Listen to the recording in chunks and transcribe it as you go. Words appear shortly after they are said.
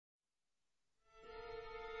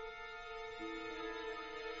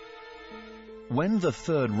When the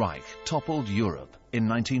Third Reich toppled Europe in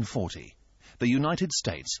 1940, the United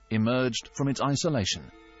States emerged from its isolation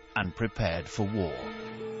and prepared for war.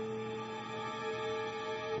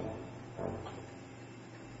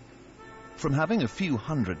 From having a few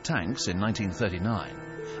hundred tanks in 1939,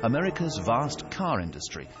 America's vast car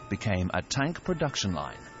industry became a tank production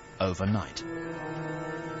line overnight.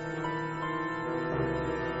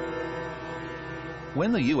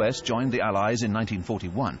 When the US joined the Allies in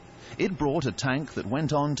 1941, it brought a tank that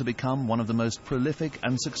went on to become one of the most prolific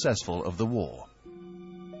and successful of the war.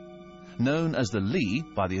 Known as the Lee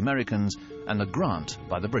by the Americans and the Grant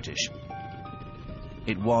by the British.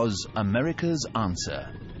 It was America's answer.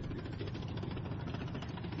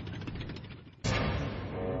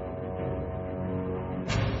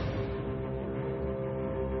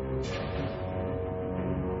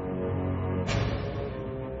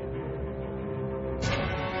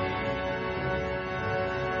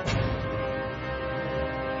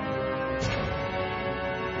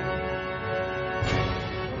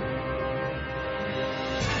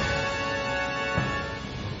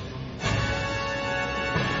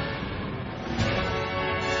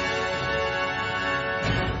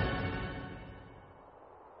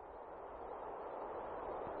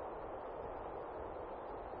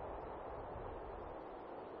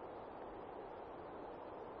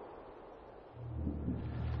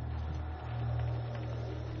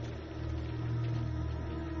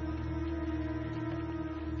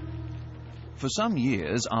 For some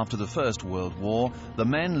years after the First World War, the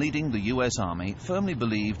men leading the US Army firmly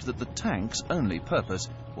believed that the tank's only purpose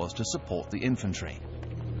was to support the infantry.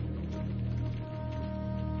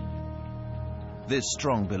 This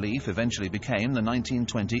strong belief eventually became the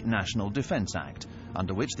 1920 National Defense Act,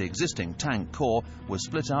 under which the existing tank corps was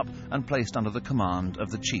split up and placed under the command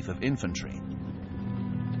of the Chief of Infantry.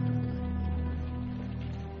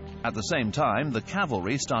 At the same time, the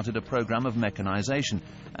cavalry started a program of mechanization,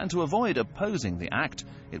 and to avoid opposing the act,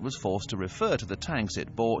 it was forced to refer to the tanks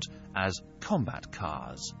it bought as combat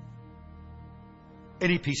cars.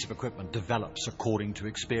 Any piece of equipment develops according to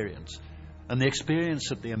experience, and the experience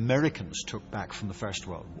that the Americans took back from the First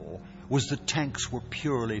World War was that tanks were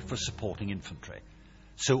purely for supporting infantry.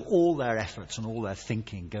 So all their efforts and all their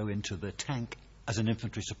thinking go into the tank as an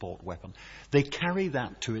infantry support weapon. They carry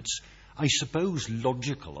that to its, I suppose,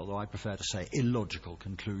 logical, although I prefer to say illogical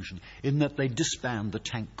conclusion, in that they disband the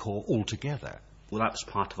tank corps altogether. Well, that was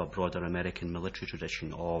part of a broader American military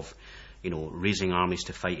tradition of, raising armies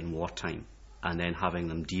to fight in wartime and then having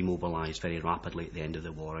them demobilised very rapidly at the end of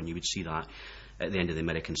the war. And you would see that at the end of the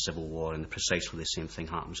American Civil War, and precisely the same thing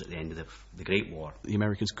happens at the end of the Great War. The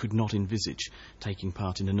Americans could not envisage taking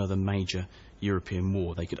part in another major European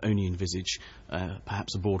war. They could only envisage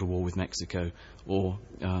perhaps a border war with Mexico or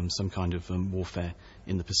some kind of warfare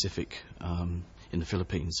in the Pacific, in the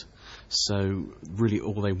Philippines. So really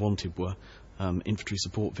all they wanted were infantry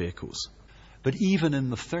support vehicles. But even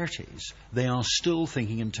in the 30s, they are still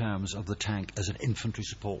thinking in terms of the tank as an infantry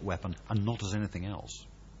support weapon and not as anything else.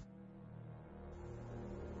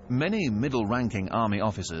 Many middle-ranking army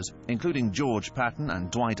officers, including George Patton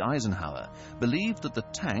and Dwight Eisenhower, believed that the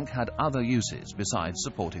tank had other uses besides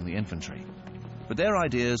supporting the infantry. But their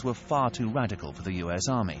ideas were far too radical for the US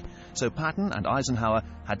Army, so Patton and Eisenhower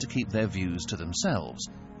had to keep their views to themselves,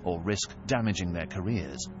 or risk damaging their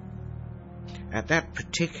careers. At that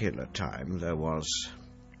particular time, there was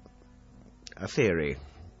a theory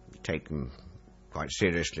taken quite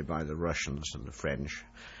seriously by the Russians and the French,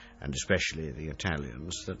 and especially the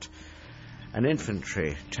Italians, that an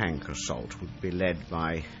infantry tank assault would be led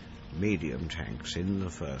by medium tanks in the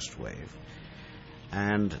first wave,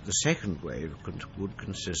 and the second wave would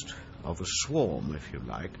consist of a swarm, if you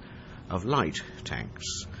like, of light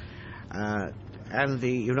tanks. And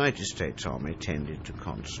the United States Army tended to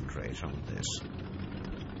concentrate on this.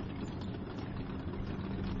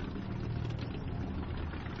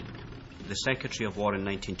 The Secretary of War in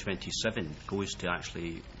 1927 goes to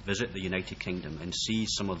actually visit the United Kingdom and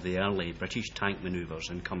sees some of the early British tank manoeuvres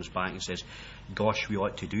and comes back and says, gosh, we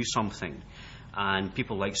ought to do something. And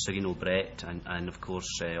people like Serino Brett and of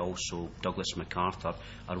course also Douglas MacArthur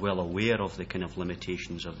are well aware of the kind of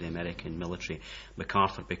limitations of the American military.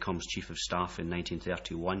 MacArthur becomes Chief of Staff in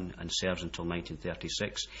 1931 and serves until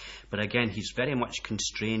 1936. But again, he's very much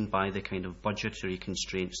constrained by the kind of budgetary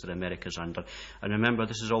constraints that America's under. And remember,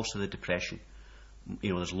 this is also the Depression.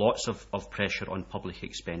 There's lots of pressure on public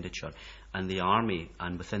expenditure, and the army,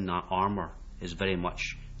 and within that armour, is very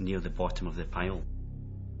much near the bottom of the pile.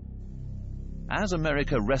 As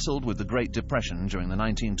America wrestled with the Great Depression during the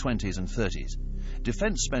 1920s and 30s,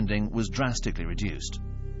 defense spending was drastically reduced.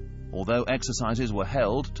 Although exercises were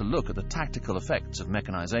held to look at the tactical effects of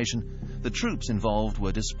mechanization, the troops involved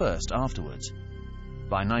were dispersed afterwards.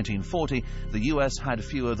 By 1940, the US had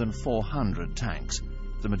fewer than 400 tanks,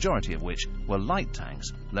 the majority of which were light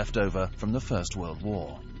tanks left over from the First World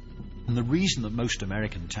War. And the reason that most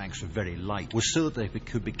American tanks were very light was so that they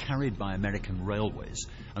could be carried by American railways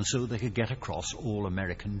and so they could get across all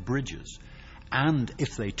American bridges. And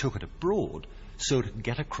if they took it abroad, so to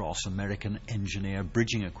get across American engineer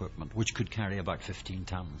bridging equipment, which could carry about 15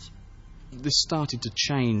 tons. This started to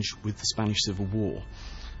change with the Spanish Civil War.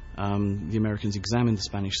 The Americans examined the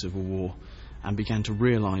Spanish Civil War and began to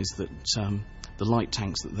realise that the light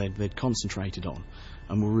tanks that they'd concentrated on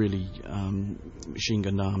and were really machine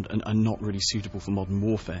gun armed and not really suitable for modern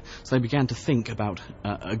warfare. So they began to think about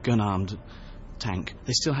a gun-armed tank.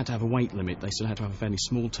 They still had to have a weight limit, they still had to have a fairly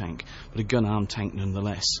small tank, but a gun-armed tank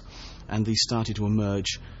nonetheless. And these started to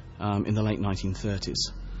emerge in the late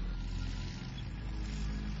 1930s.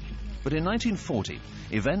 But in 1940,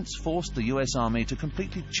 events forced the US Army to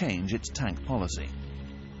completely change its tank policy.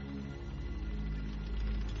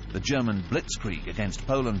 The German blitzkrieg against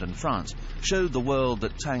Poland and France showed the world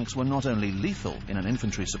that tanks were not only lethal in an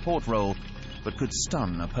infantry support role, but could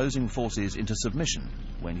stun opposing forces into submission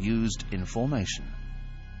when used in formation.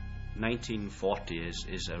 1940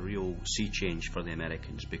 is a real sea change for the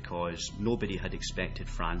Americans because nobody had expected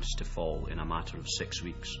France to fall in a matter of 6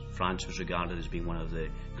 weeks. France was regarded as being one of the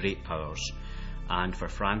great powers, and for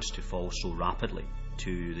France to fall so rapidly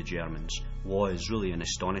to the Germans was really an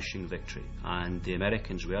astonishing victory, and the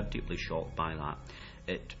Americans were deeply shocked by that.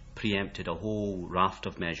 It preempted a whole raft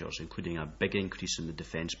of measures, including a big increase in the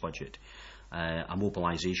defence budget, a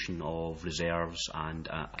mobilisation of reserves, and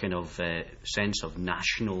a kind of sense of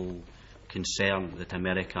national concern that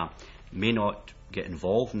America may not get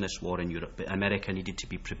involved in this war in Europe, but America needed to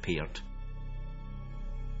be prepared.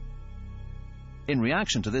 In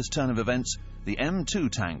reaction to this turn of events, the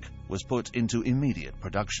M2 tank was put into immediate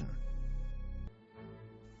production.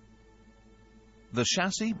 The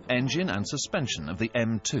chassis, engine and suspension of the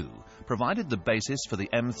M2 provided the basis for the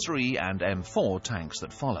M3 and M4 tanks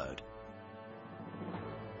that followed.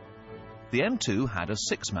 The M2 had a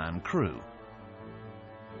 6-man crew.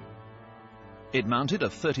 It mounted a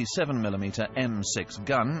 37mm M6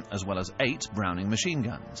 gun as well as 8 Browning machine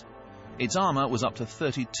guns. Its armour was up to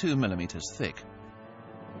 32mm thick.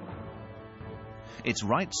 Its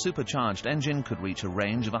Wright supercharged engine could reach a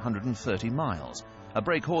range of 130 miles, a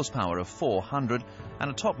brake horsepower of 400 and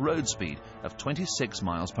a top road speed of 26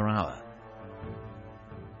 miles per hour.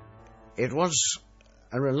 It was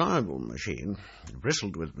a reliable machine,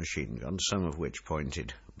 bristled with machine guns, some of which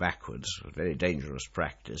pointed backwards, a very dangerous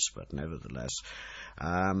practice, but nevertheless.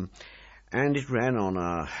 And it ran on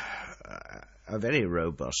a very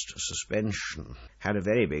robust suspension, had a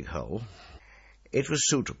very big hull. It was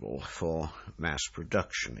suitable for mass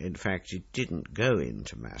production. In fact, it didn't go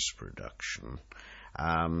into mass production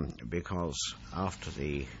because after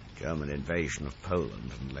the German invasion of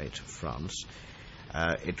Poland and later France,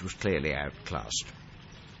 it was clearly outclassed.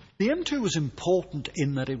 The M2 was important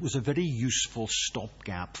in that it was a very useful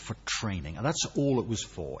stopgap for training, and that's all it was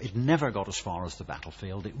for. It never got as far as the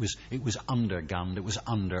battlefield. It was undergunned, it was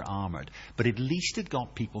under-armoured. But at least it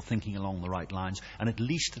got people thinking along the right lines, and at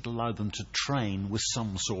least it allowed them to train with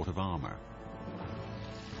some sort of armour.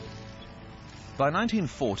 By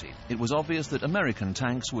 1940, it was obvious that American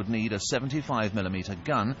tanks would need a 75mm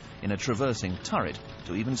gun in a traversing turret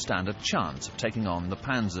to even stand a chance of taking on the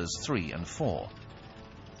Panzers III and IV.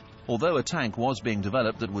 Although a tank was being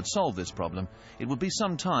developed that would solve this problem, it would be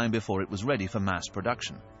some time before it was ready for mass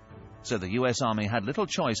production. So the US Army had little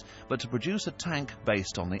choice but to produce a tank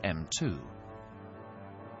based on the M2.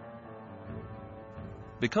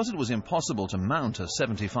 Because it was impossible to mount a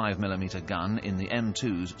 75mm gun in the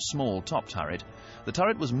M2's small top turret, the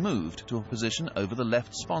turret was moved to a position over the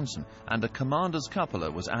left sponson and a commander's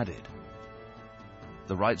cupola was added.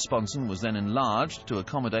 The right sponson was then enlarged to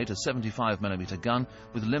accommodate a 75mm gun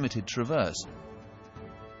with limited traverse.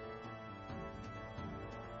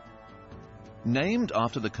 Named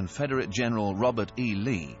after the Confederate General Robert E.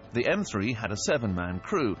 Lee, the M3 had a 7-man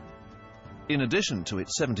crew. In addition to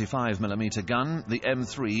its 75mm gun, the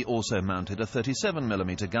M3 also mounted a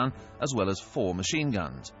 37mm gun as well as 4 machine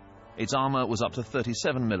guns. Its armour was up to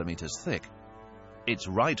 37mm thick. Its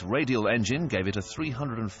right radial engine gave it a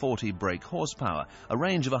 340 brake horsepower, a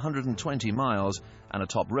range of 120 miles, and a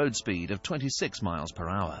top road speed of 26 miles per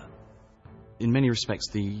hour. in many respects,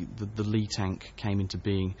 the Lee tank came into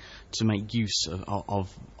being to make use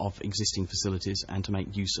of existing facilities and to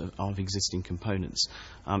make use of existing components.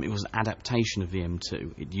 It was an adaptation of the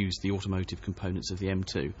M2. It used the automotive components of the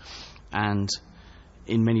M2, and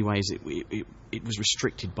in many ways it was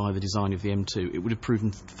restricted by the design of the M2. It would have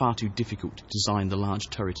proven far too difficult to design the large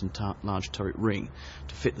turret and large turret ring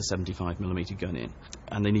to fit the 75mm gun in,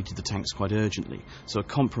 and they needed the tanks quite urgently. So a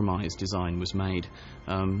compromise design was made,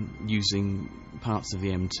 using parts of the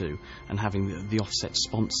M2 and having the offset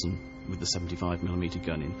sponson with the 75mm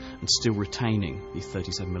gun in, and still retaining the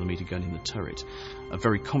 37mm gun in the turret. A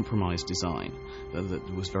very compromised design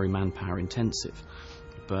that was very manpower intensive,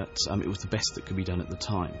 but it was the best that could be done at the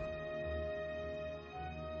time.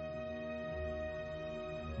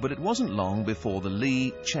 But it wasn't long before the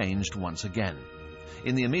Lee changed once again.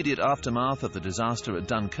 In the immediate aftermath of the disaster at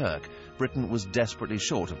Dunkirk, Britain was desperately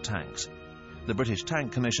short of tanks. The British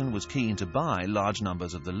Tank Commission was keen to buy large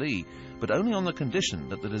numbers of the Lee, but only on the condition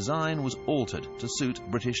that the design was altered to suit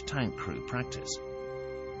British tank crew practice.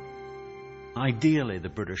 Ideally, the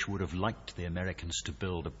British would have liked the Americans to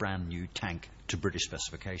build a brand new tank to British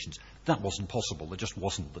specifications. That wasn't possible. There just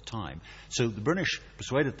wasn't the time. So the British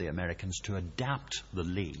persuaded the Americans to adapt the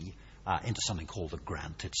Lee into something called the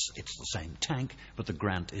Grant. It's the same tank, but the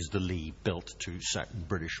Grant is the Lee built to certain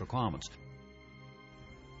British requirements.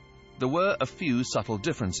 There were a few subtle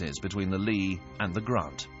differences between the Lee and the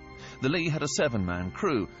Grant. The Lee had a 7-man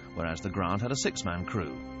crew, whereas the Grant had a 6-man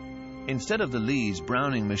crew. Instead of the Lee's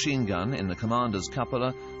Browning machine gun in the commander's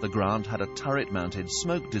cupola, the Grant had a turret-mounted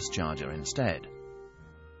smoke discharger instead.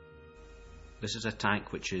 This is a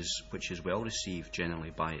tank which is well received generally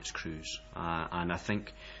by its crews, and I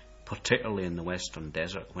think particularly in the Western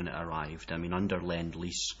Desert when it arrived. I mean, under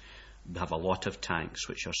Lend-Lease, we have a lot of tanks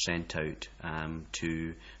which are sent out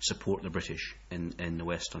to support the British in the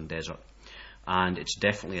Western Desert. And it's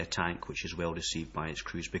definitely a tank which is well received by its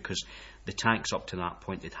crews, because the tanks up to that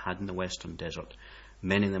point they'd had in the Western Desert,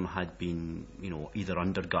 many of them had been, either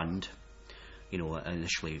undergunned,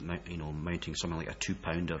 initially, mounting something like a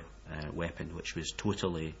 2-pounder weapon, which was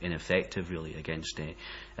totally ineffective, really, against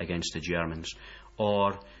the Germans,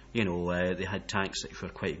 or they had tanks that were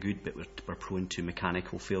quite good but were prone to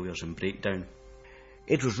mechanical failures and breakdown.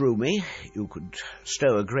 It was roomy. You could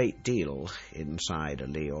stow a great deal inside a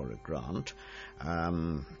Lee or a Grant.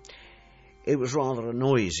 It was rather a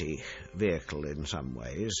noisy vehicle in some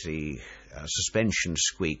ways. The suspension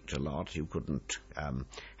squeaked a lot. You couldn't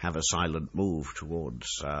have a silent move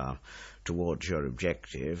towards your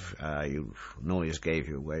objective. Noise gave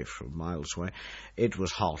you away from miles away. It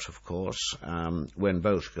was hot, of course. When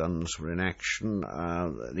both guns were in action,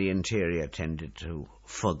 the interior tended to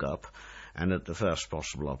fog up. And at the first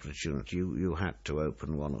possible opportunity, you had to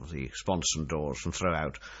open one of the sponson doors and throw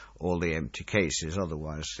out all the empty cases,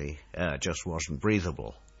 otherwise the air just wasn't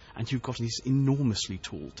breathable. And you've got this enormously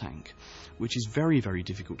tall tank, which is very, very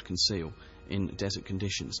difficult to conceal in desert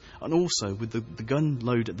conditions. And also, with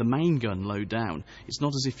the main gun low down, it's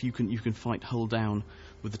not as if you can fight hull down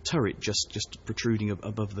with the turret just protruding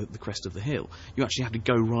above the crest of the hill. You actually have to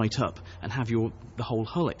go right up and have the whole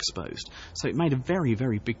hull exposed. So it made a very,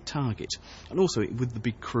 very big target. And also, with the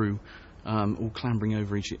big crew all clambering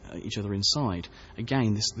over each other inside,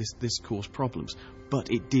 again, this caused problems.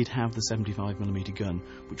 But it did have the 75mm gun,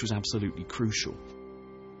 which was absolutely crucial.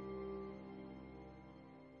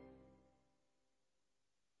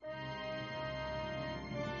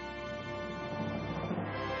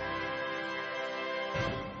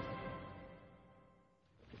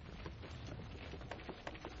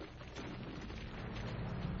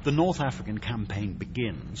 The North African campaign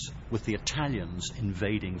begins with the Italians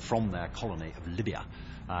invading from their colony of Libya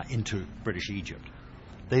into British Egypt.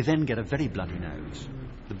 They then get a very bloody nose.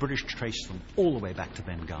 The British trace them all the way back to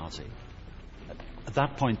Benghazi. At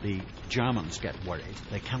that point, the Germans get worried.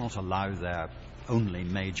 They cannot allow their only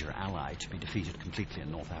major ally to be defeated completely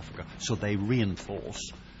in North Africa, so they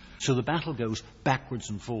reinforce. So the battle goes backwards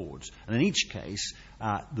and forwards. And in each case,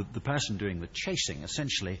 the person doing the chasing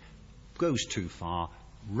essentially goes too far,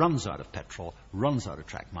 runs out of petrol, runs out of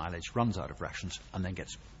track mileage, runs out of rations, and then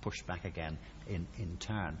gets pushed back again in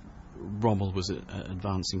turn. Rommel was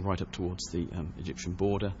advancing right up towards the Egyptian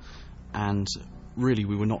border, and really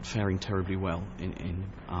we were not faring terribly well in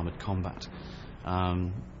armoured combat.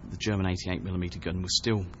 The German 88mm gun was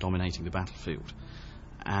still dominating the battlefield,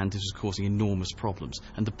 and this was causing enormous problems.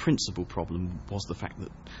 And the principal problem was the fact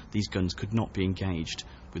that these guns could not be engaged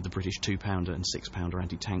with the British 2-pounder and 6-pounder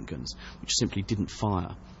anti-tank guns, which simply didn't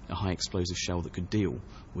fire a high explosive shell that could deal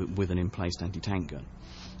with an in-placed anti-tank gun.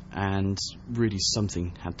 And really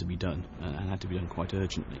something had to be done, and had to be done quite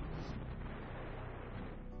urgently.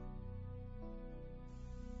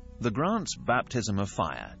 The Grant's baptism of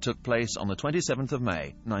fire took place on the 27th of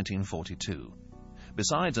May, 1942.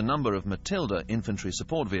 Besides a number of Matilda infantry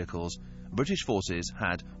support vehicles, British forces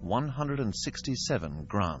had 167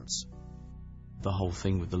 Grants. The whole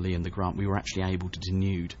thing with the Lee and the Grant, we were actually able to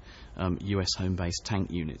denude US home-based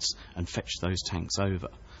tank units and fetch those tanks over.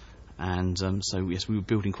 And so, yes, we were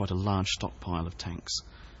building quite a large stockpile of tanks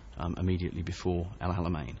immediately before El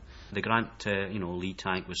Alamein. The Grant, Lee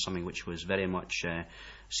tank was something which was very much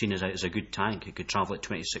seen as a good tank. It could travel at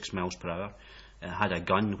 26 miles per hour. It had a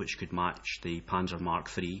gun which could match the Panzer Mark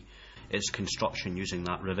III. Its construction, using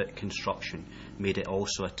that rivet construction, made it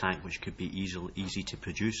also a tank which could be easy to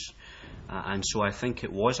produce. And so I think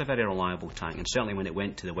it was a very reliable tank. And certainly when it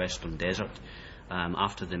went to the Western Desert,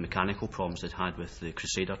 after the mechanical problems it had with the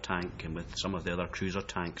Crusader tank and with some of the other cruiser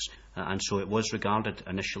tanks. And so it was regarded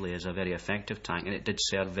initially as a very effective tank, and it did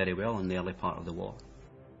serve very well in the early part of the war.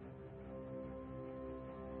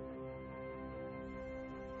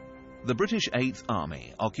 The British 8th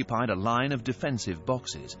Army occupied a line of defensive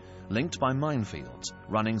boxes linked by minefields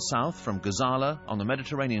running south from Gazala on the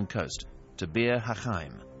Mediterranean coast to Bir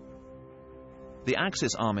Hakeim. The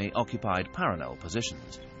Axis Army occupied parallel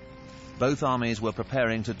positions. Both armies were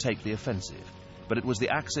preparing to take the offensive, but it was the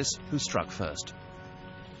Axis who struck first.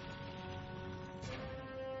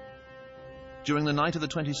 During the night of the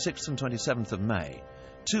 26th and 27th of May,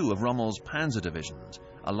 two of Rommel's panzer divisions,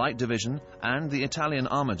 a light division and the Italian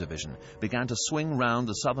armour division, began to swing round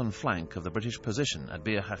the southern flank of the British position at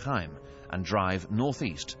Bir Hakeim and drive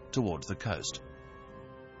northeast towards the coast.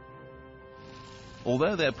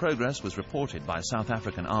 Although their progress was reported by South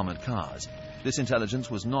African armoured cars, this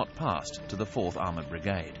intelligence was not passed to the 4th Armoured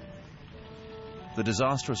Brigade. The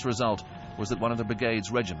disastrous result was that one of the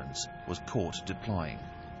brigade's regiments was caught deploying.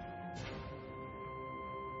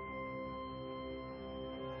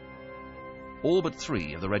 All but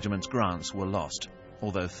 3 of the regiment's Grants were lost,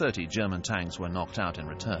 although 30 German tanks were knocked out in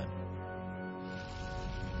return.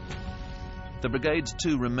 The brigade's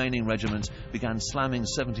 2 remaining regiments began slamming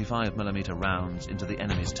 75mm rounds into the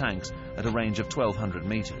enemy's tanks at a range of 1,200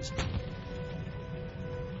 metres.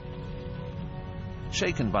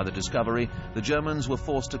 Shaken by the discovery, the Germans were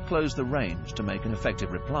forced to close the range to make an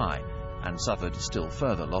effective reply, and suffered still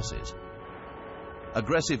further losses.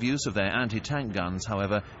 Aggressive use of their anti-tank guns,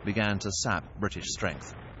 however, began to sap British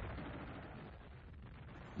strength.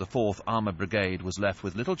 The 4th Armoured Brigade was left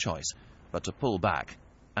with little choice but to pull back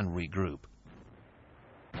and regroup.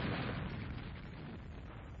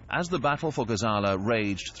 As the battle for Gazala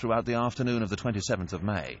raged throughout the afternoon of the 27th of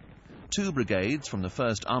May, 2 brigades from the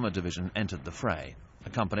 1st Armoured Division entered the fray,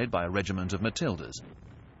 accompanied by a regiment of Matildas.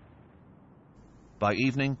 By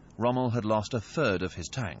evening, Rommel had lost a third of his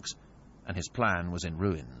tanks, and his plan was in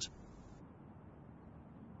ruins.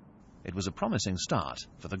 It was a promising start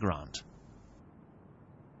for the Grant.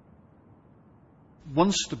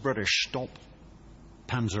 Once the British stop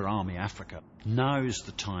Panzer Army Africa, now is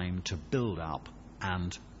the time to build up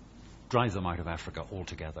and drive them out of Africa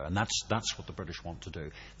altogether. And that's what the British want to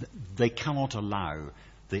do. They cannot allow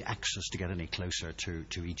the Axis to get any closer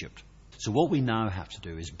to Egypt. So what we now have to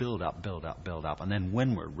do is build up, and then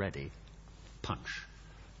when we're ready, punch.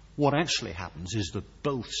 What actually happens is that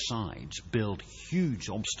both sides build huge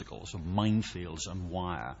obstacles of minefields and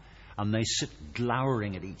wire, and they sit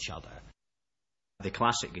glowering at each other. The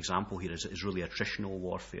classic example here is really attritional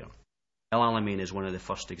warfare. El Alamein is one of the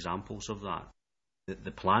first examples of that.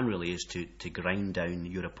 The plan really is to grind down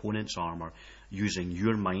your opponent's armour using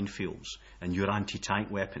your minefields and your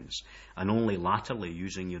anti-tank weapons, and only latterly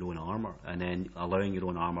using your own armour, and then allowing your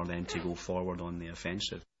own armour then to go forward on the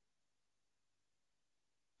offensive.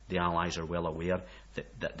 The Allies are well aware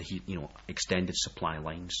that the extended supply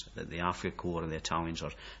lines, that the Afrika Korps and the Italians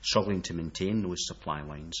are struggling to maintain those supply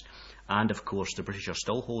lines. And of course the British are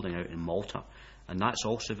still holding out in Malta, and that's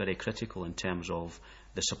also very critical in terms of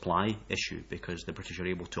the supply issue, because the British are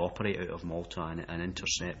able to operate out of Malta and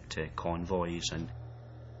intercept convoys and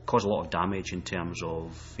cause a lot of damage in terms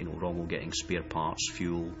of Rommel getting spare parts,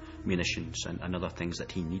 fuel, munitions and other things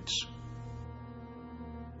that he needs.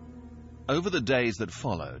 Over the days that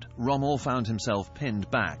followed, Rommel found himself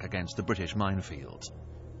pinned back against the British minefields.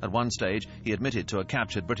 At one stage, he admitted to a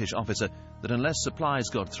captured British officer that unless supplies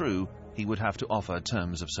got through, he would have to offer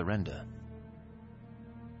terms of surrender.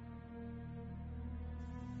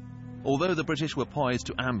 Although the British were poised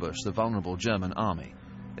to ambush the vulnerable German army,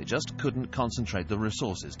 they just couldn't concentrate the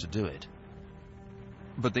resources to do it.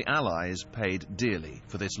 But the Allies paid dearly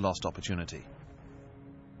for this lost opportunity.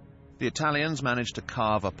 The Italians managed to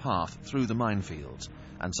carve a path through the minefields,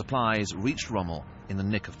 and supplies reached Rommel in the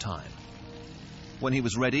nick of time. When he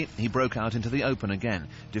was ready, he broke out into the open again,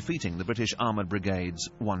 defeating the British armoured brigades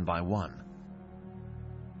one by one.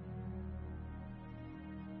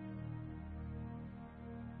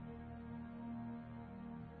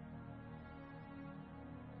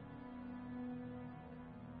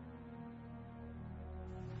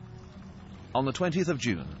 On the 20th of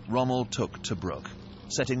June, Rommel took Tobruk,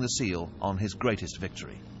 setting the seal on his greatest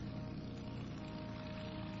victory.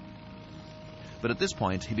 But at this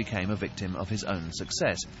point, he became a victim of his own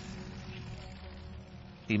success.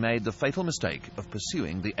 He made the fatal mistake of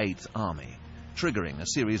pursuing the 8th Army, triggering a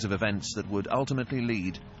series of events that would ultimately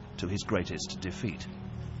lead to his greatest defeat.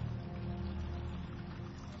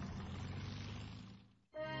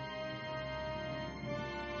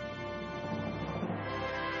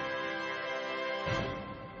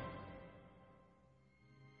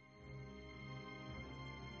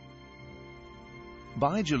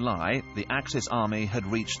 By July, the Axis army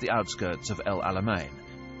had reached the outskirts of El Alamein.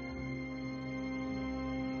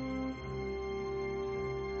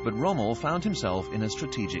 But Rommel found himself in a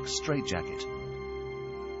strategic straitjacket.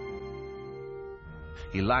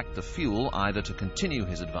 He lacked the fuel either to continue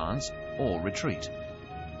his advance or retreat.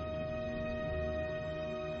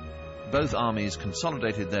 Both armies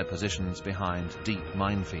consolidated their positions behind deep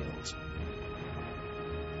minefields.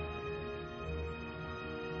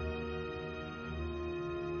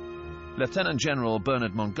 Lieutenant General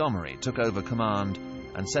Bernard Montgomery took over command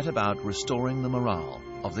and set about restoring the morale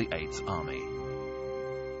of the 8th Army.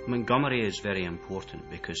 Montgomery is very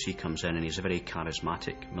important because he comes in and he's a very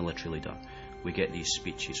charismatic military leader. We get these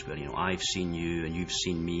speeches where, I've seen you and you've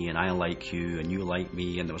seen me and I like you and you like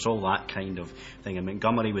me, and there was all that kind of thing. And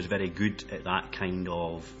Montgomery was very good at that kind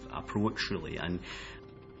of approach, really. And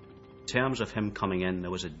in terms of him coming in,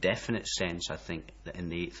 there was a definite sense, I think, that in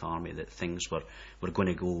the 8th Army that things were going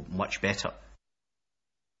to go much better.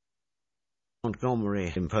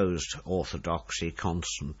 Montgomery imposed orthodoxy,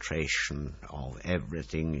 concentration of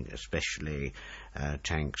everything, especially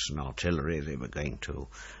tanks and artillery. They were going to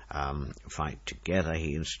fight together.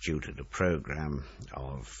 He instituted a program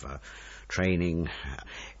of training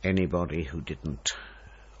anybody who didn't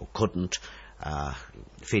or couldn't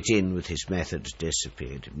fit in with his methods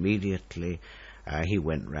disappeared immediately. He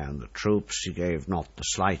went round the troops. He gave not the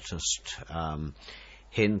slightest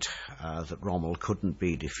hint that Rommel couldn't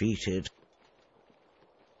be defeated.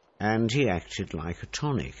 And he acted like a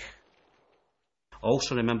tonic.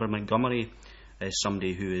 Also remember, Montgomery is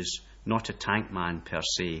somebody who is not a tank man per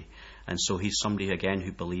se, and so he's somebody, again,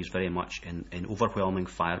 who believes very much in overwhelming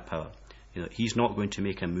firepower. He's not going to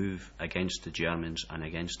make a move against the Germans and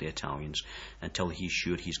against the Italians until he's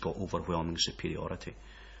sure he's got overwhelming superiority.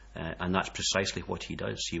 And that's precisely what he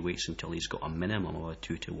does. He waits until he's got a minimum of a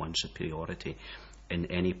 2-to-1 superiority in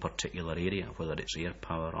any particular area, whether it's air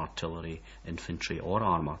power, artillery, infantry or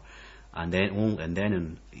armour, and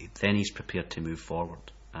then he's prepared to move forward.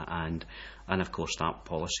 And of course that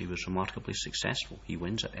policy was remarkably successful. He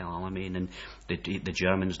wins at El Alamein, and the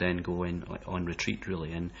Germans then go on retreat,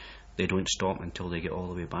 really, and they don't stop until they get all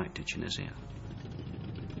the way back to Tunisia.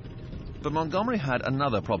 But Montgomery had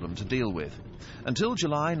another problem to deal with. Until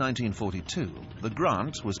July 1942, the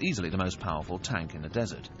Grant was easily the most powerful tank in the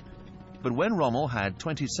desert. But when Rommel had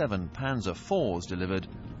 27 Panzer IVs delivered,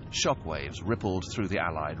 shockwaves rippled through the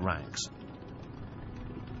Allied ranks.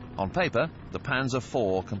 On paper, the Panzer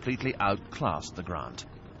IV completely outclassed the Grant.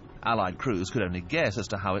 Allied crews could only guess as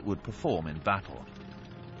to how it would perform in battle.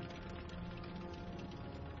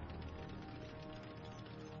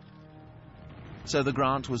 So the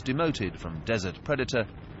Grant was demoted from desert predator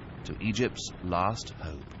to Egypt's last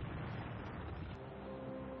hope.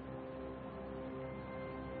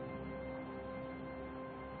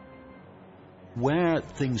 Where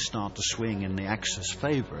things start to swing in the Axis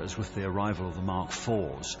favour is with the arrival of the Mark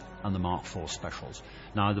IVs and the Mark IV specials.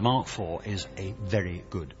 Now, the Mark IV is a very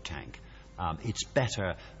good tank. It's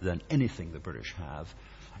better than anything the British have.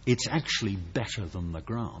 It's actually better than the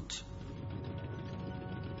Grant.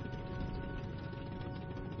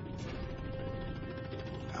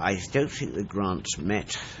 I don't think the Grants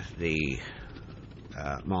met the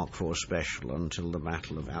Mark IV Special until the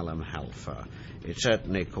Battle of Alam Halfa. It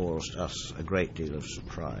certainly caused us a great deal of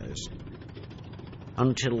surprise.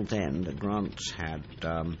 Until then, the Grants had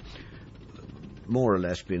more or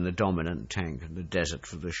less been the dominant tank in the desert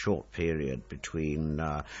for the short period between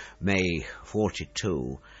May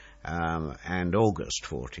 42 and August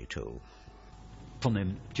 42. From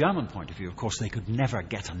the German point of view, of course, they could never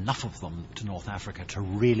get enough of them to North Africa to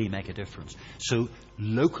really make a difference. So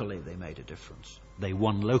locally they made a difference. They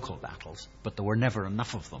won local battles, but there were never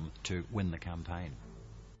enough of them to win the campaign.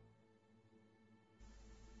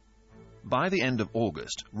 By the end of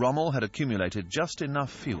August, Rommel had accumulated just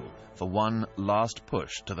enough fuel for one last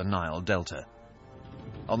push to the Nile Delta.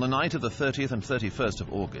 On the night of the 30th and 31st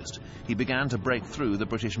of August, he began to break through the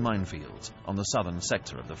British minefields on the southern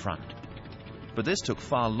sector of the front. But this took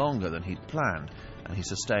far longer than he'd planned, and he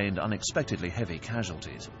sustained unexpectedly heavy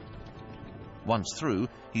casualties. Once through,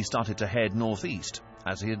 he started to head northeast,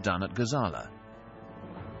 as he had done at Gazala.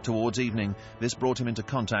 Towards evening, this brought him into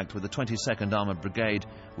contact with the 22nd Armoured Brigade,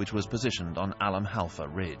 which was positioned on Alam Halfa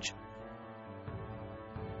Ridge.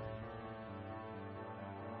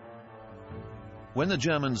 When the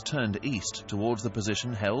Germans turned east towards the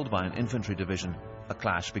position held by an infantry division, a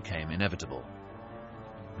clash became inevitable.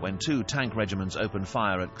 When two tank regiments opened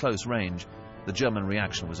fire at close range, the German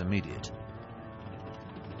reaction was immediate.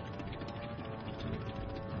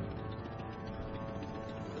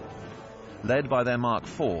 Led by their Mark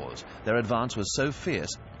IVs, their advance was so fierce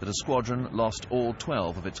that a squadron lost all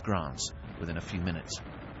 12 of its grants within a few minutes.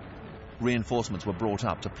 Reinforcements were brought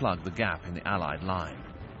up to plug the gap in the Allied line.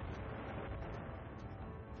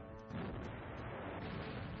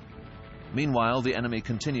 Meanwhile, the enemy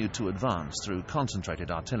continued to advance through concentrated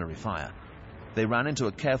artillery fire. They ran into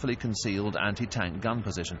a carefully concealed anti-tank gun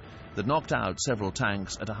position that knocked out several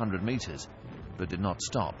tanks at 100 meters, but did not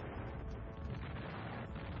stop.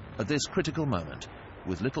 At this critical moment,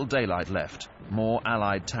 with little daylight left, more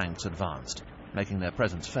Allied tanks advanced, making their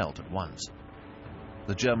presence felt at once.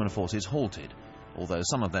 The German forces halted, although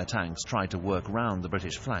some of their tanks tried to work round the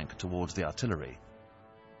British flank towards the artillery.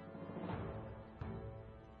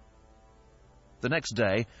 The next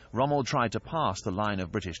day, Rommel tried to pass the line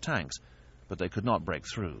of British tanks, but they could not break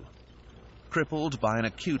through. Crippled by an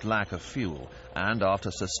acute lack of fuel, and after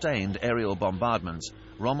sustained aerial bombardments,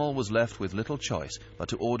 Rommel was left with little choice but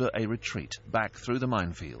to order a retreat back through the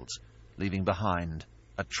minefields, leaving behind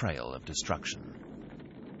a trail of destruction.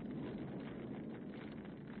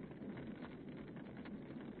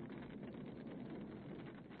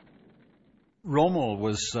 Rommel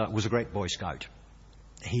was a great Boy Scout.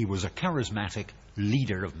 He was a charismatic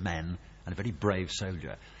leader of men and a very brave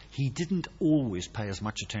soldier. He didn't always pay as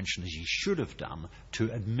much attention as he should have done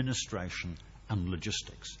to administration and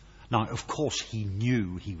logistics. Now, of course, he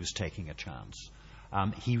knew he was taking a chance.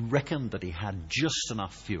 He reckoned that he had just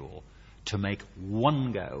enough fuel to make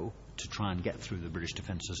one go to try and get through the British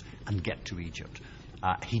defences and get to Egypt.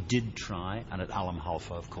 He did try, and at Alam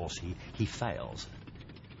Halfa, of course, he failed.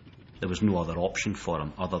 There was no other option for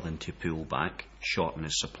him other than to pull back, shorten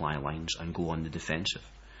his supply lines and go on the defensive.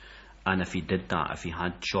 And if he did that, if he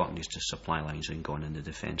had shortened his supply lines and gone in the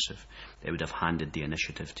defensive, it would have handed the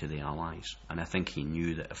initiative to the Allies. And I think he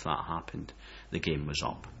knew that if that happened, the game was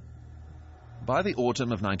up. By the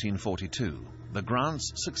autumn of 1942, the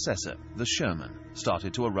Grant's successor, the Sherman,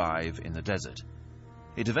 started to arrive in the desert.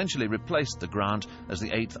 It eventually replaced the Grant as the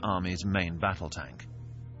 8th Army's main battle tank.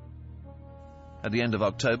 At the end of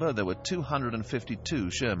October, there were 252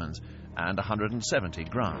 Shermans and 170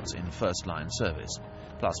 Grants in first-line service,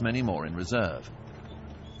 plus many more in reserve.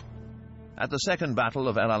 At the Second Battle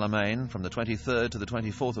of El Alamein, from the 23rd to the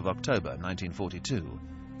 24th of October 1942,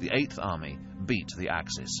 the 8th Army beat the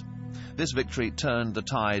Axis. This victory turned the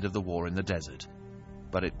tide of the war in the desert,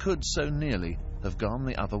 but it could so nearly have gone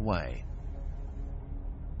the other way.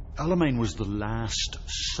 Alamein was the last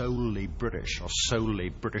solely British or solely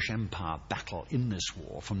British Empire battle in this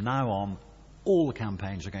war. From now on, all the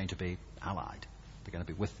campaigns are going to be Allied. They're going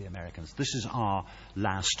to be with the Americans. This is our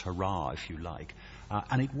last hurrah, if you like.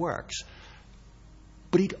 And it works.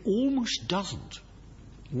 But it almost doesn't.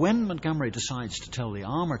 When Montgomery decides to tell the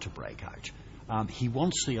armour to break out, he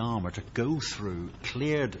wants the armour to go through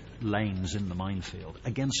cleared lanes in the minefield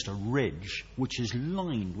against a ridge which is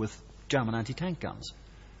lined with German anti-tank guns.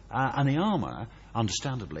 And the armour,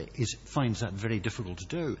 understandably, finds that very difficult to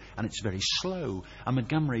do, and it's very slow. And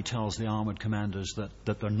Montgomery tells the armoured commanders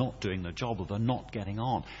that they're not doing their job, or they're not getting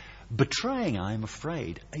on, betraying, I'm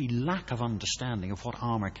afraid, a lack of understanding of what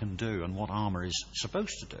armour can do and what armour is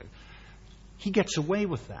supposed to do. He gets away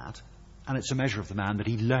with that, and it's a measure of the man that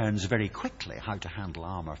he learns very quickly how to handle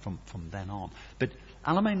armour from then on. But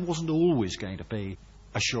Alamein wasn't always going to be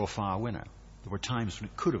a surefire winner. There were times when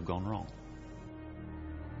it could have gone wrong.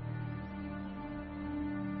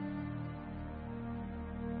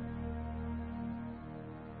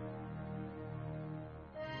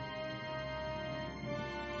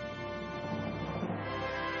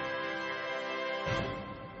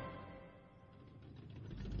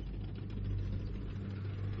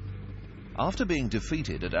 After being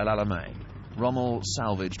defeated at El Alamein, Rommel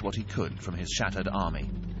salvaged what he could from his shattered army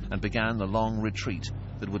and began the long retreat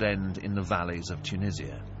that would end in the valleys of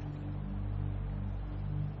Tunisia.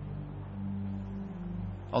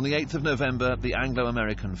 On the 8th of November, the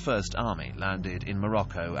Anglo-American First Army landed in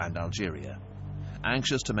Morocco and Algeria.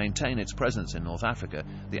 Anxious to maintain its presence in North Africa,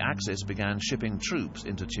 the Axis began shipping troops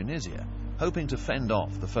into Tunisia, hoping to fend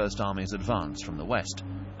off the First Army's advance from the west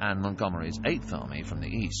and Montgomery's 8th Army from the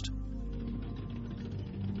east.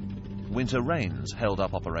 Winter rains held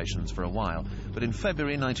up operations for a while, but in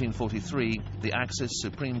February 1943, the Axis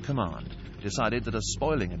Supreme Command decided that a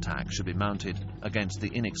spoiling attack should be mounted against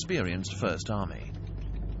the inexperienced First Army.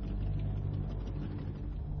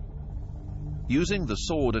 Using the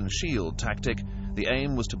sword and shield tactic, the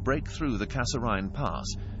aim was to break through the Kasserine Pass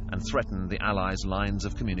and threaten the Allies' lines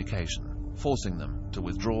of communication, forcing them to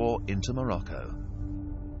withdraw into Morocco.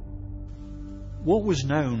 What was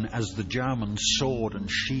known as the German sword and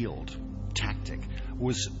shield tactic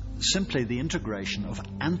was simply the integration of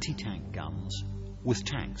anti-tank guns with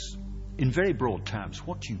tanks. In very broad terms,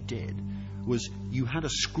 what you did was you had a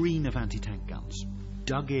screen of anti-tank guns,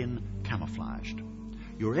 dug in, camouflaged.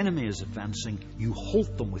 Your enemy is advancing, you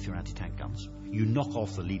halt them with your anti-tank guns, you knock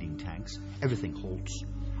off the leading tanks, everything halts,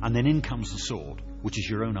 and then in comes the sword, which is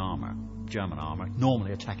your own armour, German armour,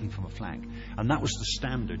 normally attacking from a flank. And that was the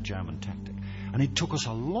standard German tactic. And it took us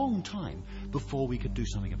a long time before we could do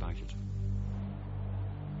something about it.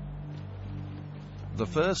 The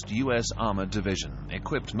 1st U.S. Armoured Division,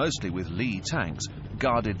 equipped mostly with Lee tanks,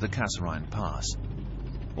 guarded the Kasserine Pass.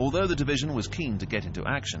 Although the division was keen to get into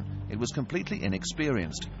action, it was completely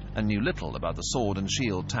inexperienced and knew little about the sword and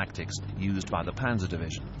shield tactics used by the panzer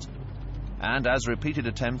divisions. And as repeated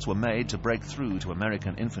attempts were made to break through to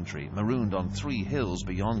American infantry marooned on 3 hills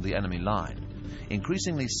beyond the enemy line,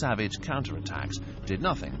 increasingly savage counterattacks did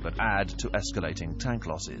nothing but add to escalating tank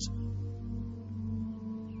losses.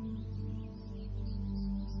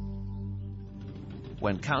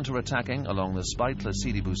 When counterattacking along the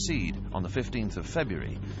Spitler-Sidi Bouzid on the 15th of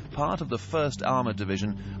February, part of the 1st Armoured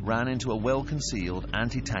Division ran into a well-concealed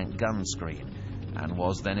anti-tank gun screen and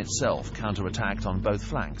was then itself counterattacked on both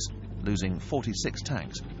flanks, losing 46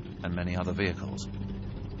 tanks and many other vehicles.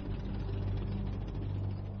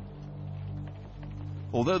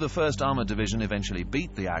 Although the 1st Armoured Division eventually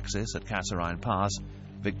beat the Axis at Kasserine Pass,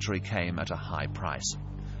 victory came at a high price.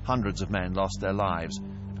 Hundreds of men lost their lives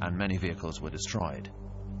and many vehicles were destroyed.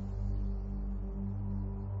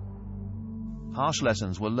 Harsh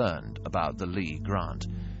lessons were learned about the Lee Grant.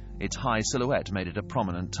 Its high silhouette made it a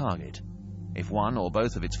prominent target. If one or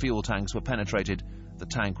both of its fuel tanks were penetrated, the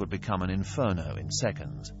tank would become an inferno in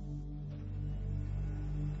seconds.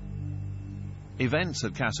 Events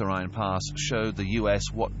at Kasserine Pass showed the US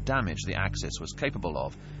what damage the Axis was capable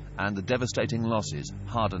of, and the devastating losses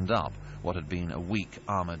hardened up what had been a weak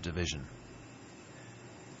armoured division.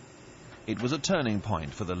 It was a turning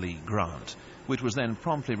point for the Lee Grant, which was then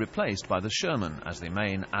promptly replaced by the Sherman as the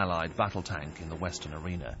main Allied battle tank in the Western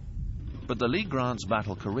arena. But the Lee Grant's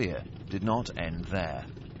battle career did not end there.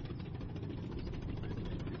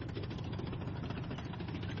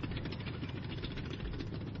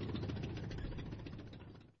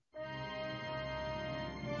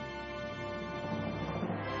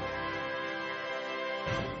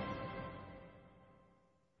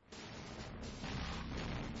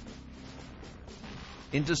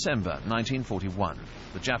 In December 1941,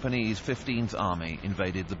 the Japanese 15th Army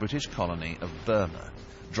invaded the British colony of Burma,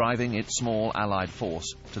 driving its small Allied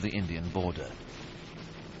force to the Indian border.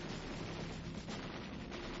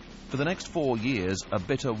 For the next 4 years, a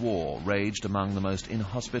bitter war raged among the most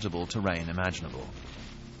inhospitable terrain imaginable.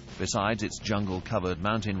 Besides its jungle-covered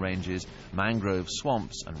mountain ranges, mangrove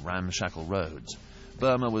swamps and ramshackle roads,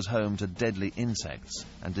 Burma was home to deadly insects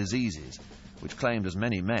and diseases, which claimed as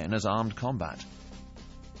many men as armed combat.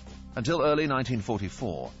 Until early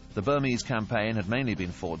 1944, the Burmese campaign had mainly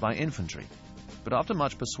been fought by infantry. But after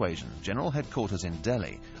much persuasion, General Headquarters in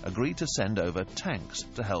Delhi agreed to send over tanks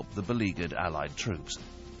to help the beleaguered Allied troops.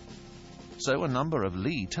 So a number of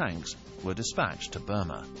Lee tanks were dispatched to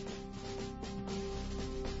Burma.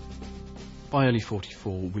 By early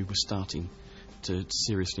 44, we were starting to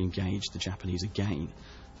seriously engage the Japanese again,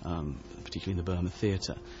 particularly in the Burma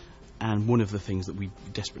theatre. And one of the things that we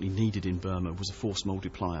desperately needed in Burma was a force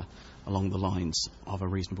multiplier along the lines of a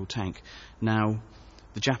reasonable tank. Now,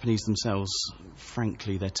 the Japanese themselves,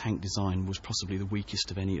 frankly, their tank design was possibly the weakest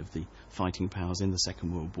of any of the fighting powers in the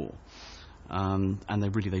Second World War. And they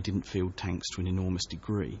didn't field tanks to an enormous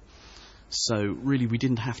degree. So really we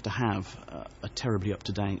didn't have to have a terribly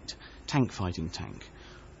up-to-date tank-fighting tank.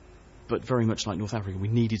 But very much like North Africa, we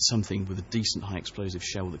needed something with a decent high explosive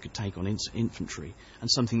shell that could take on infantry,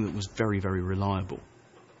 and something that was very, very reliable.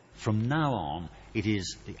 From now on, it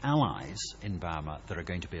is the Allies in Burma that are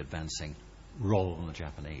going to be advancing rather than the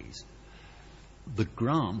Japanese. The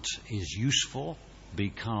grant is useful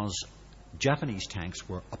because Japanese tanks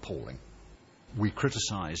were appalling. We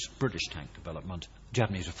criticise British tank development.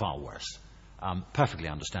 Japanese are far worse. Perfectly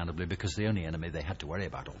understandably, because the only enemy they had to worry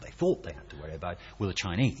about, or they thought they had to worry about, were the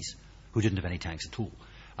Chinese, who didn't have any tanks at all.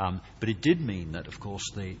 But it did mean that, of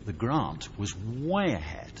course, the grant was way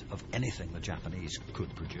ahead of anything the Japanese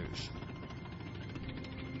could produce.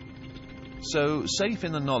 So, safe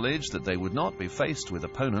in the knowledge that they would not be faced with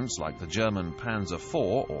opponents like the German Panzer IV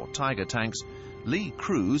or Tiger tanks, Lee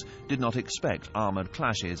crews did not expect armoured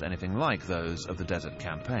clashes anything like those of the Desert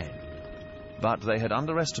Campaign. But they had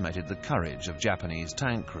underestimated the courage of Japanese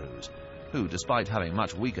tank crews, who, despite having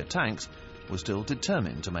much weaker tanks, were still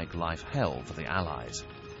determined to make life hell for the Allies.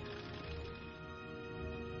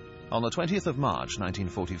 On the 20th of March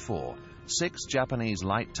 1944, 6 Japanese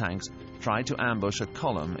light tanks tried to ambush a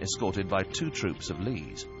column escorted by 2 troops of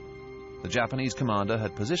Lee's. The Japanese commander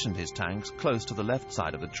had positioned his tanks close to the left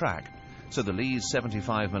side of the track, so the Lee's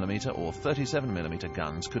 75mm or 37mm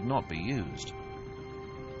guns could not be used.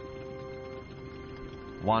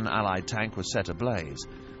 One Allied tank was set ablaze,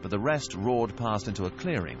 but the rest roared past into a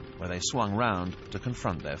clearing where they swung round to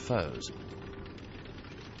confront their foes.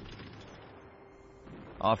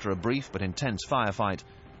 After a brief but intense firefight,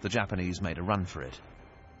 the Japanese made a run for it.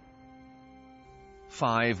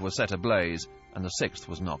 5 were set ablaze, and the 6th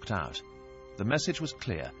was knocked out. The message was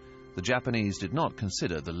clear. The Japanese did not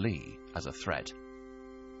consider the Lee as a threat.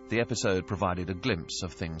 The episode provided a glimpse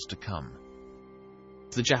of things to come.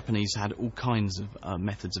 The Japanese had all kinds of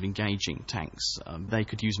methods of engaging tanks. They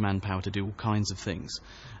could use manpower to do all kinds of things,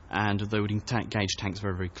 and they would engage tanks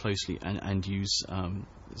very, very closely and use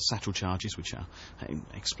satchel charges, which are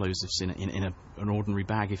explosives in an ordinary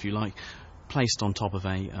bag, if you like, placed on top of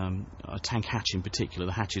a tank hatch in particular.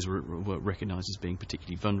 The hatches were recognised as being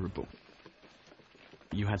particularly vulnerable.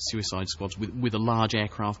 You had suicide squads with a large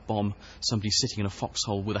aircraft bomb, somebody sitting in a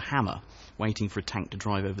foxhole with a hammer, waiting for a tank to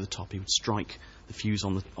drive over the top. He would strike the fuse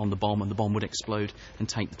on the bomb, and the bomb would explode and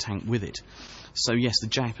take the tank with it. So yes, the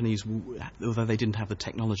Japanese, although they didn't have the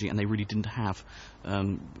technology and they really didn't have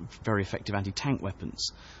very effective anti-tank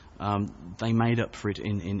weapons, they made up for it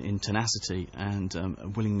in tenacity and a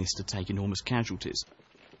willingness to take enormous casualties.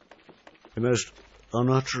 The most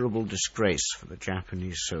unutterable disgrace for the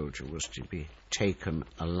Japanese soldier was to be taken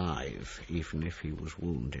alive, even if he was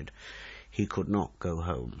wounded. He could not go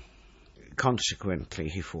home. Consequently,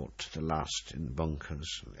 he fought to the last in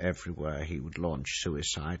bunkers. Everywhere he would launch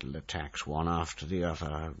suicidal attacks, one after the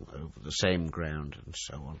other, over the same ground, and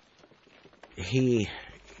so on. He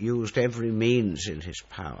used every means in his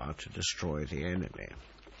power to destroy the enemy.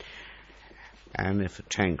 And if a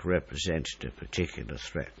tank represented a particular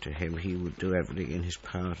threat to him, he would do everything in his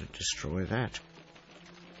power to destroy that.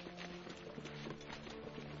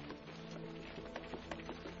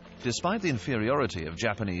 Despite the inferiority of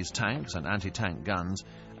Japanese tanks and anti-tank guns,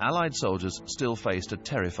 Allied soldiers still faced a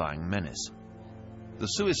terrifying menace. The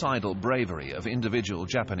suicidal bravery of individual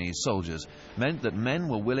Japanese soldiers meant that men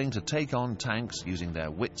were willing to take on tanks using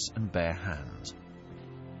their wits and bare hands.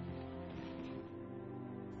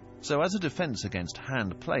 So as a defence against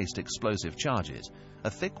hand-placed explosive charges,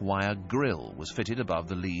 a thick wire grille was fitted above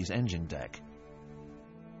the Lee's engine deck.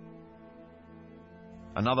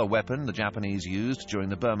 Another weapon the Japanese used during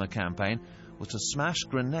the Burma campaign was to smash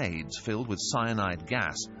grenades filled with cyanide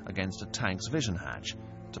gas against a tank's vision hatch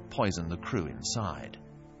to poison the crew inside.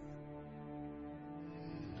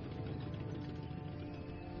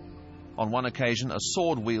 On one occasion, a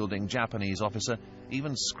sword-wielding Japanese officer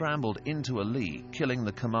even scrambled into a Lee, killing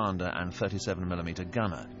the commander and 37mm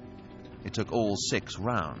gunner. It took all 6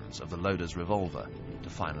 rounds of the loader's revolver to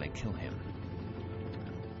finally kill him.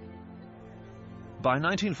 By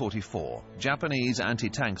 1944, Japanese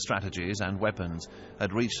anti-tank strategies and weapons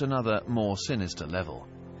had reached another, more sinister level.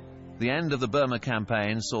 The end of the Burma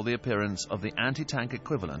campaign saw the appearance of the anti-tank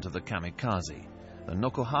equivalent of the kamikaze, the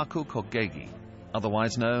Nokohaku Kogegi,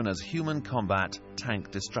 otherwise known as human combat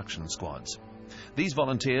tank destruction squads. These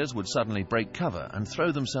volunteers would suddenly break cover and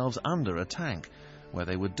throw themselves under a tank, where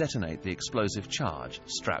they would detonate the explosive charge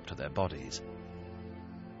strapped to their bodies.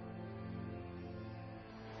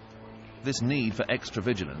 This need for extra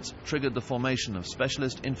vigilance triggered the formation of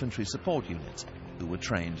specialist infantry support units who were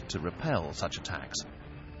trained to repel such attacks.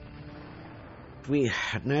 We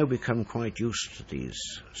had now become quite used to these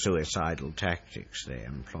suicidal tactics they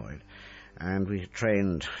employed, and we had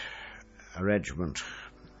trained a regiment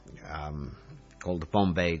called the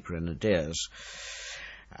Bombay Grenadiers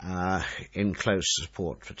in close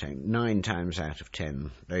support for tank. 9 times out of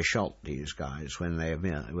 10 they shot these guys when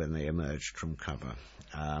they emerged from cover.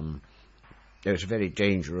 It was a very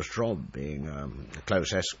dangerous job being a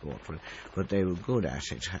close escort, but they were good at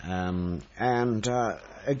it.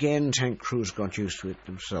 Again, tank crews got used to it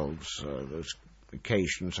themselves. Those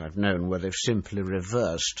occasions I've known where they've simply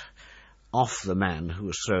reversed off the man who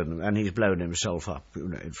was thrown them, and he's blown himself up,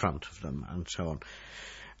 in front of them, and so on.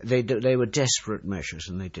 They were desperate measures,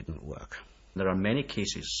 and they didn't work. There are many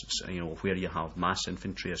cases, where you have mass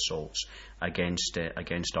infantry assaults against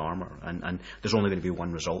armour, and there's only going to be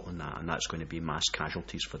one result in that, and that's going to be mass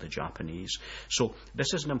casualties for the Japanese. So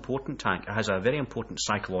this is an important tank. It has a very important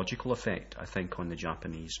psychological effect, I think, on the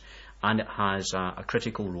Japanese, and it has a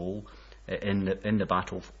critical role in the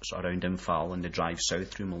battle around Imphal and the drive south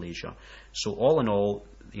through Malaysia. So all in all,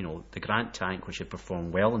 the Grant tank, which had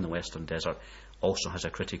performed well in the Western Desert, also has a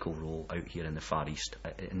critical role out here in the Far East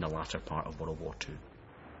in the latter part of World War II.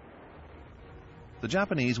 The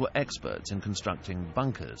Japanese were experts in constructing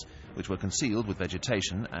bunkers, which were concealed with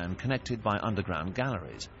vegetation and connected by underground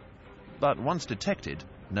galleries. But once detected,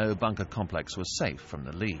 no bunker complex was safe from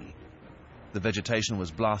the lee. The vegetation was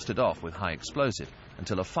blasted off with high explosive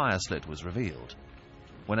until a fire slit was revealed.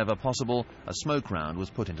 Whenever possible, a smoke round was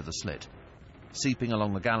put into the slit. Seeping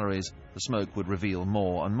along the galleries, the smoke would reveal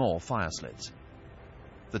more and more fire slits.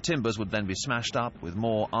 The timbers would then be smashed up with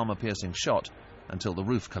more armour-piercing shot until the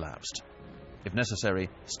roof collapsed. If necessary,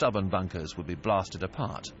 stubborn bunkers would be blasted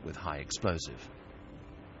apart with high explosive.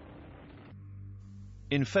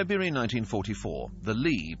 In February 1944, the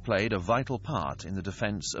Lee played a vital part in the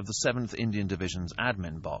defence of the 7th Indian Division's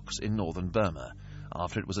admin box in northern Burma,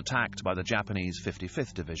 after it was attacked by the Japanese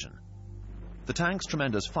 55th Division. The tank's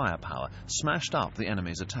tremendous firepower smashed up the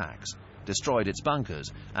enemy's attacks, destroyed its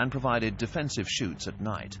bunkers, and provided defensive chutes at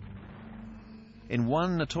night. In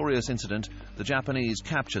one notorious incident, the Japanese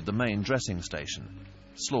captured the main dressing station,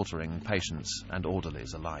 slaughtering patients and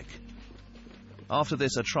orderlies alike. After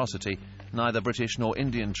this atrocity, neither British nor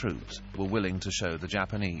Indian troops were willing to show the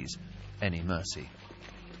Japanese any mercy.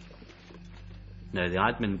 Now, the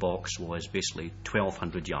admin box was basically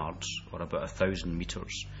 1,200 yards, or about 1,000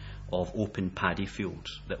 metres, of open paddy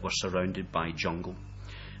fields that were surrounded by jungle.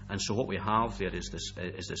 And so what we have there is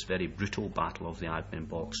this very brutal battle of the admin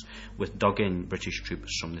box with dug-in British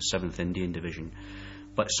troops from the 7th Indian Division,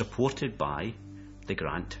 but supported by the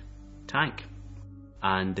Grant tank.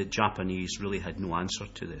 And the Japanese really had no answer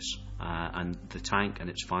to this. And the tank and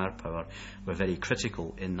its firepower were very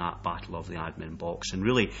critical in that battle of the admin box, and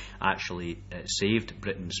really actually saved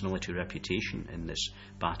Britain's military reputation in this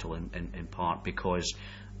battle in part because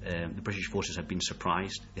the British forces had been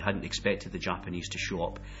surprised. They hadn't expected the Japanese to show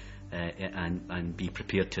up and be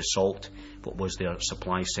prepared to assault what was their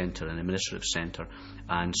supply centre and administrative centre,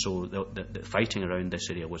 and so the fighting around this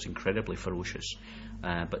area was incredibly ferocious.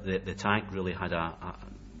 But the tank really had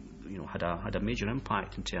a major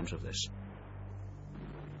impact in terms of this.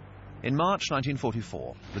 In March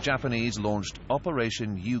 1944, the Japanese launched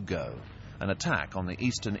Operation U-Go, an attack on the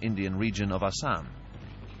eastern Indian region of Assam.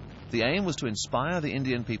 The aim was to inspire the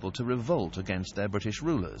Indian people to revolt against their British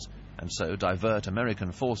rulers, and so divert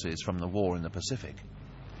American forces from the war in the Pacific.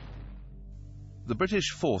 The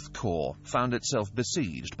British 4th Corps found itself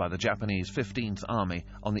besieged by the Japanese 15th Army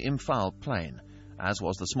on the Imphal plain, as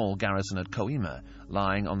was the small garrison at Kohima,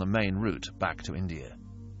 lying on the main route back to India.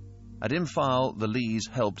 At Imphal, the Lees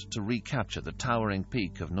helped to recapture the towering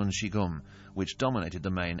peak of Nunshigum, which dominated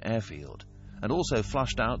the main airfield, and also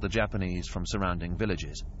flushed out the Japanese from surrounding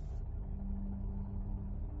villages.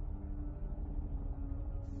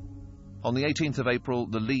 On the 18th of April,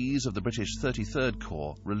 the Lees of the British 33rd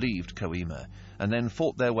Corps relieved Kohima, and then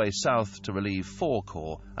fought their way south to relieve 4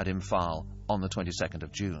 Corps at Imphal on the 22nd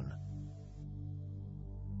of June.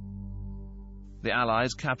 The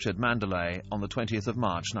Allies captured Mandalay on the 20th of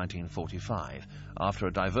March 1945, after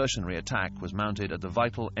a diversionary attack was mounted at the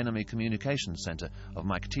vital enemy communications centre of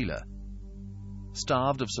Maiktila.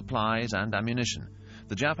 Starved of supplies and ammunition,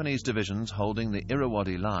 the Japanese divisions holding the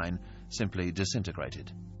Irrawaddy line simply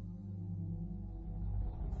disintegrated.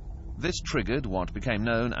 This triggered what became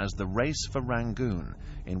known as the Race for Rangoon,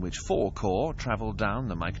 in which 4 Corps travelled down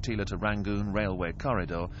the Maiktila to Rangoon railway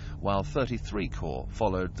corridor, while 33 Corps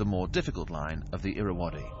followed the more difficult line of the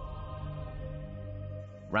Irrawaddy.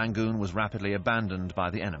 Rangoon was rapidly abandoned by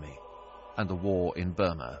the enemy, and the war in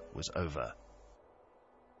Burma was over.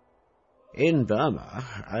 In Burma,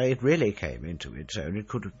 it really came into its own. It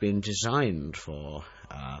could have been designed for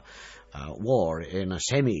war in a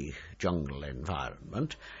semi-jungle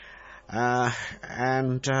environment. I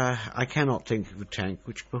cannot think of a tank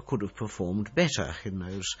which could have performed better in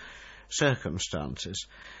those circumstances.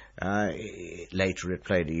 Later it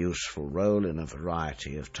played a useful role in a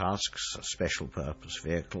variety of tasks, special purpose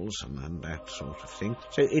vehicles and that sort of thing.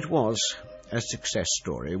 So it was a success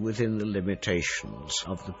story within the limitations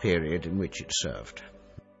of the period in which it served.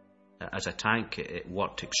 As a tank, it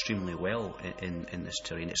worked extremely well in this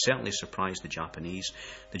terrain. It certainly surprised the Japanese.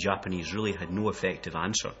 The Japanese really had no effective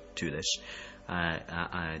answer to this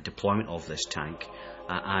deployment of this tank.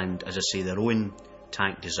 And as I say, their own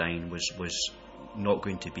tank design was not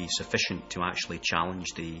going to be sufficient to actually challenge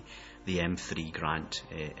the M3 Grant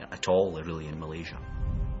at all, really, in Malaysia.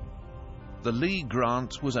 The Lee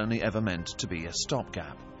Grant was only ever meant to be a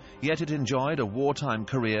stopgap, yet it enjoyed a wartime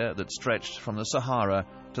career that stretched from the Sahara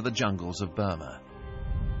to the jungles of Burma.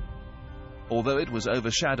 Although it was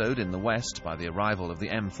overshadowed in the west by the arrival of the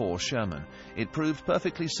M4 Sherman, it proved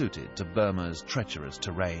perfectly suited to Burma's treacherous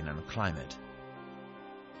terrain and climate.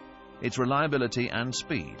 Its reliability and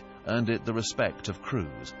speed earned it the respect of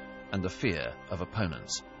crews and the fear of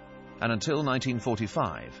opponents. And until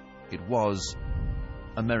 1945, it was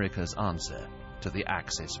America's answer to the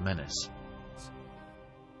Axis menace.